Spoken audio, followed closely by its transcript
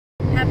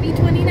Happy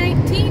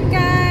 2019,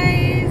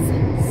 guys!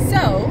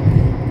 So,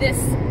 this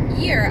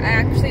year I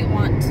actually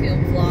want to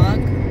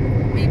vlog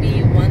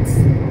maybe once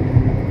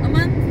a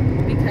month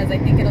because I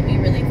think it'll be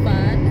really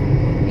fun.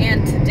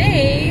 And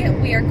today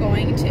we are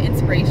going to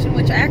Inspiration,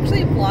 which I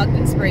actually vlogged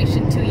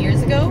Inspiration 2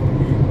 years ago,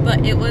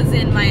 but it was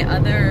in my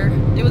other,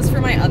 it was for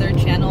my other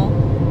channel,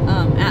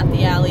 At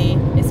the Alley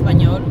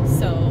Espanol,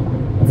 so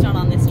it's not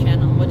on this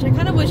channel, which I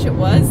kind of wish it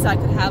was so I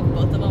could have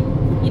both of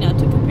them, you know,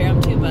 to compare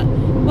them to, but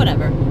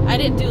whatever. I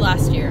didn't do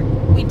last year.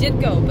 We did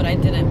go, but I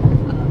didn't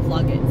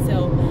vlog it.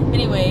 So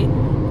anyway,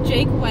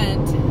 Jake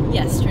went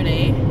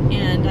yesterday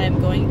and I'm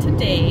going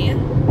today.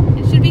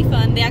 It should be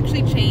fun. They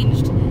actually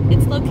changed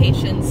its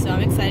location, so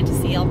I'm excited to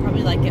see. I'll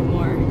probably like it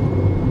more.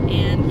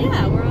 And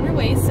yeah, we're on our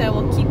way, so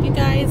we'll keep you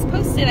guys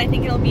posted. I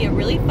think it'll be a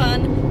really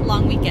fun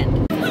long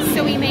weekend.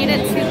 So we made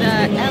it to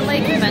the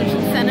LA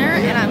Convention Center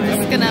and I'm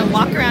just gonna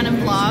walk around and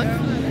vlog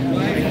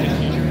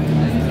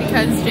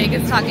because Jake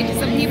is talking to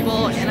some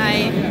people and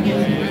I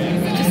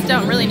just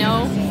don't really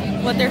know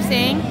what they're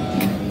saying.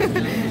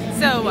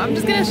 So I'm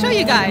just gonna show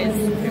you guys.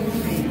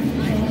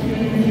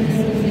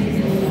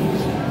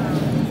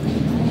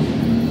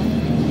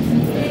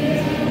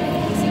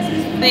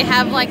 They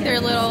have like their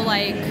little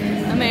like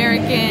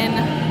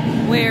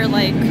American wear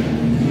like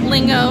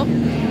lingo.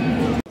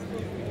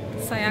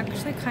 So I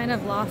actually kind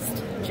of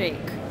lost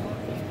Jake,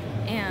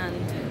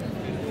 and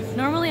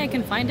normally I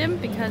can find him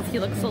because he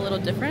looks a little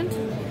different,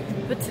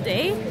 but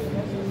today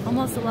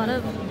almost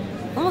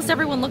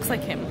everyone looks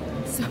like him,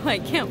 so I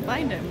can't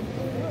find him.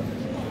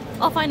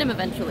 I'll find him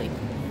eventually.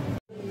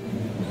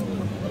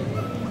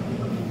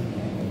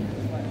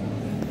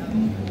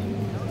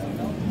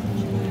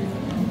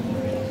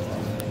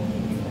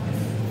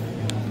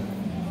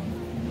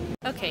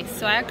 Okay,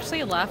 so I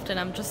actually left and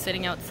I'm just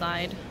sitting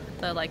outside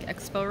the like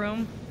expo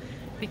room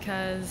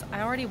because I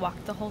already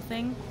walked the whole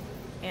thing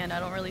and I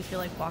don't really feel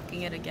like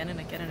walking it again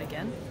and again and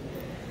again.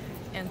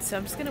 And so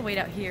I'm just gonna wait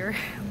out here,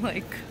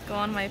 like go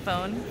on my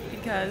phone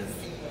because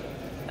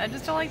I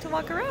just don't like to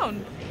walk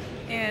around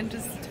and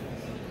just,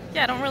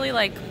 yeah, I don't really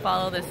like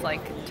follow this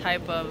like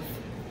type of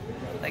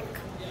like,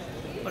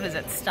 what is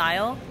it,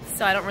 style.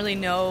 So I don't really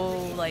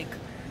know like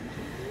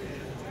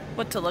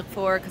what to look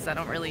for because I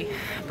don't really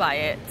buy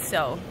it.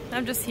 So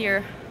I'm just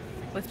here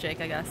with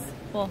Jake, I guess.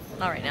 Well,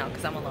 not right now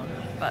because I'm alone,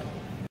 but.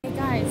 Hey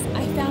guys,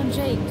 I found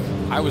Jake.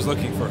 I was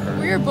looking for her.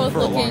 We were both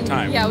looking. For a long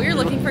time. Yeah, we were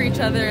looking for each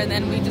other and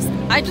then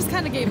I just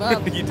kind of gave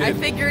up. You did. I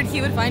figured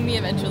he would find me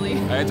eventually.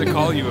 I had to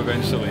call you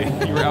eventually.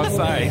 You were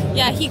outside.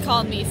 Yeah, he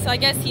called me, so I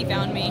guess he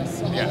found me.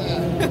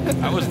 Yeah.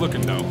 I was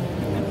looking though.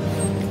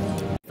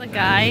 The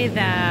guy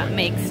that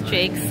makes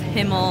Jake's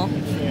Himmel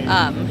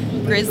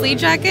grizzly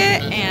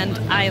jacket, and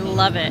I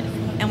love it.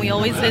 And we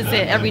always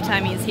visit every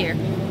time he's here.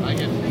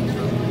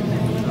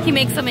 He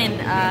makes them in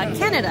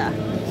Canada.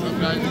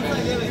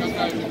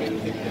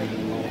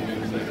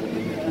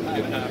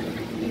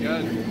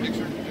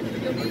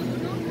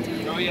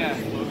 Oh yeah.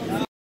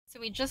 So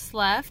we just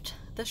left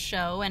the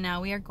show and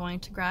now we are going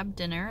to grab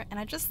dinner, and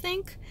I just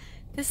think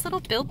this little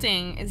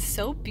building is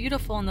so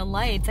beautiful in the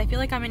lights. I feel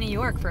like I'm in New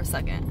York for a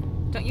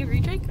second. Don't you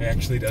agree, Jake? It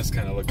actually does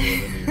kind of look a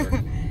little New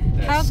York.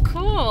 How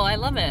cool! I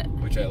love it.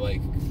 Which I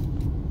like.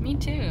 Me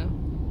too.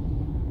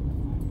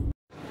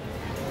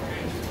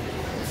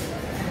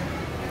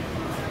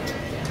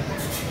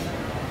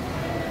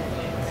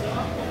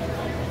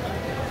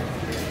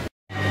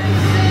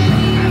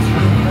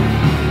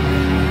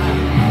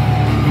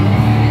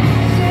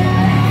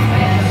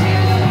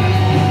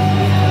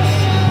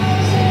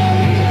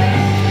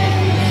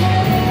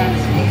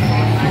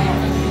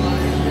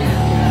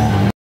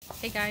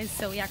 Hey guys,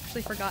 so we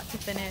actually forgot to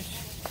finish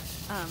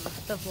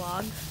the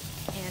vlog,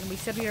 and we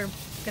said we were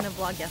gonna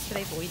vlog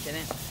yesterday, but we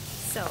didn't.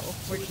 So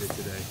we're just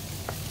today.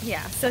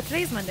 Yeah. So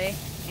today's Monday,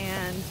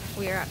 and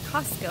we are at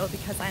Costco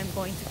because I'm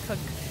going to cook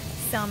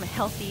some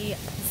healthy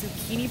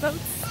zucchini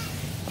boats,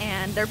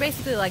 and they're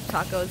basically like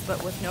tacos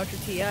but with no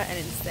tortilla, and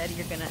instead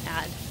you're gonna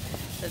add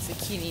the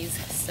zucchinis.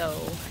 So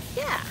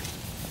yeah.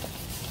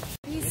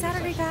 Happy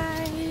Saturday,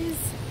 guys.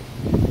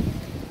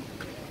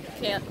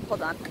 Okay,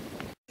 hold on.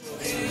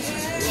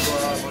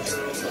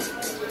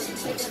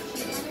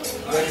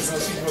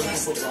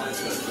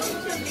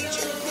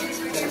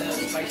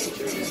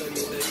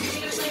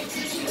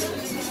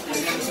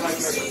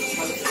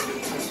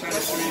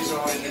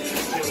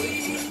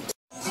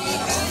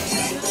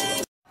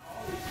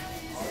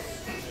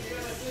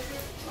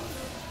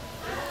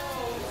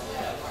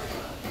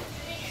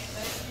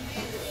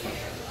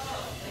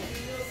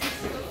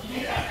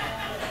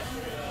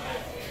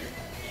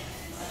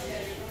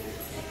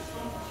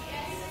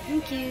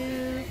 Thank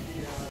you.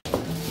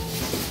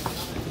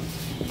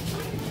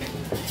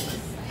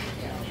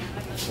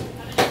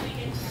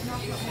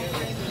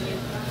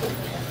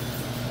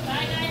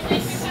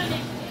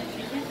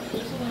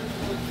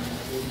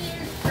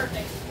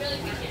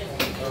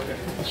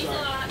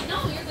 No,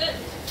 you're good.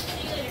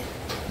 See you later.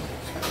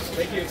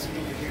 Thank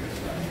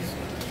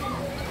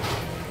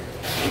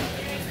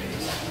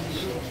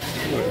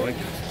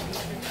you.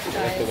 I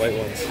like the white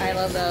ones. I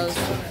love those.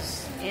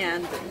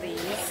 And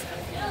these.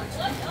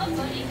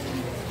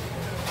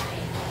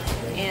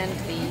 And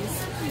these.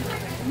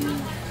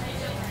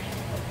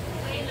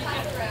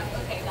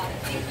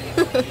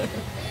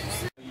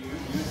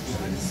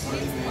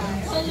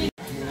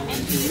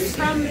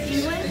 From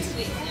England?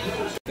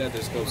 Yeah,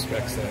 there's both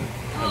specs that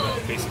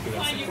have basically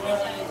that same thing.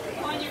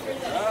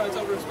 Ah, it's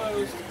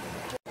overexposed.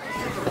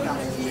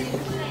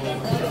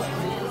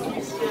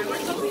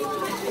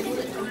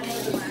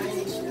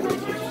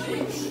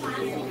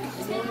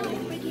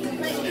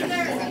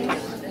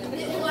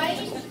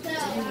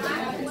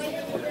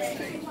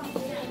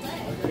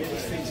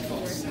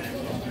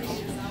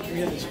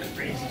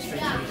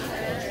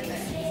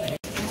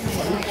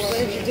 What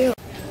did you do?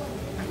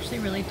 I'm actually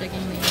really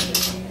digging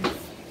these.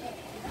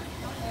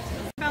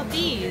 What about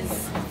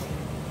these?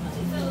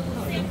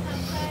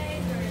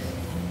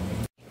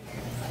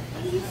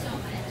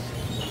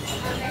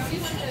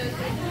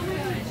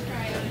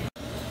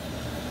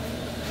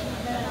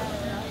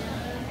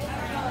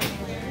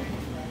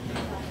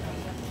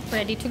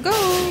 Ready to go.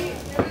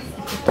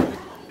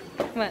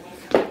 What?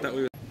 That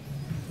we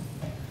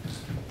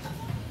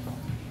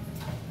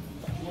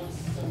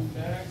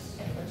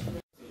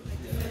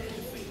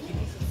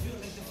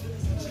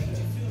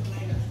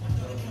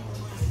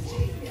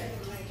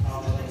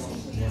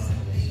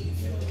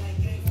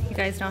You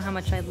guys know how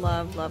much I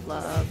love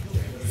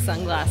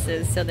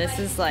sunglasses, so this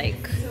is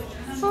like,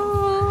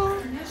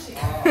 oh.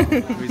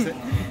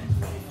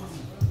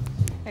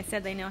 I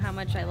said they know how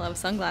much I love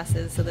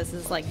sunglasses, so this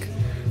is like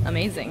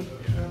amazing.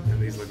 and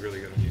these look really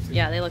good on you too.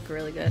 Yeah, they look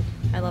really good.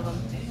 I love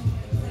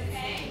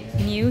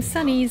them. New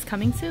sunnies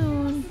coming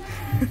soon.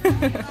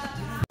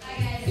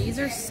 These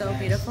are so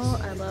beautiful.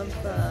 I love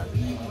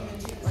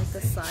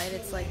the side.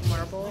 It's like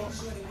marble.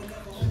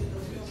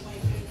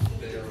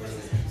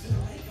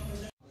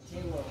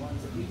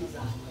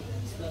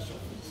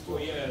 Well,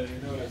 yeah, you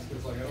notice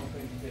because like I don't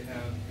think they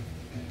have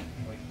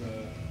like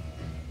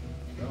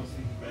I don't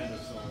see the band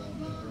of soul on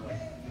them. They're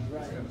like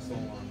it's kind of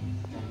soul on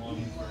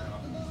longing for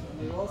out.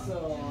 We also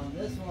on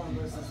this one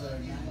versus the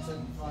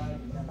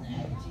 975, we've done the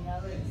averaging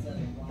of it instead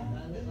of one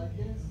on it like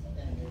this,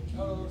 and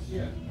Oh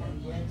yeah.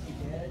 the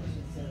antique edge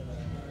instead of a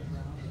hard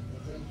round.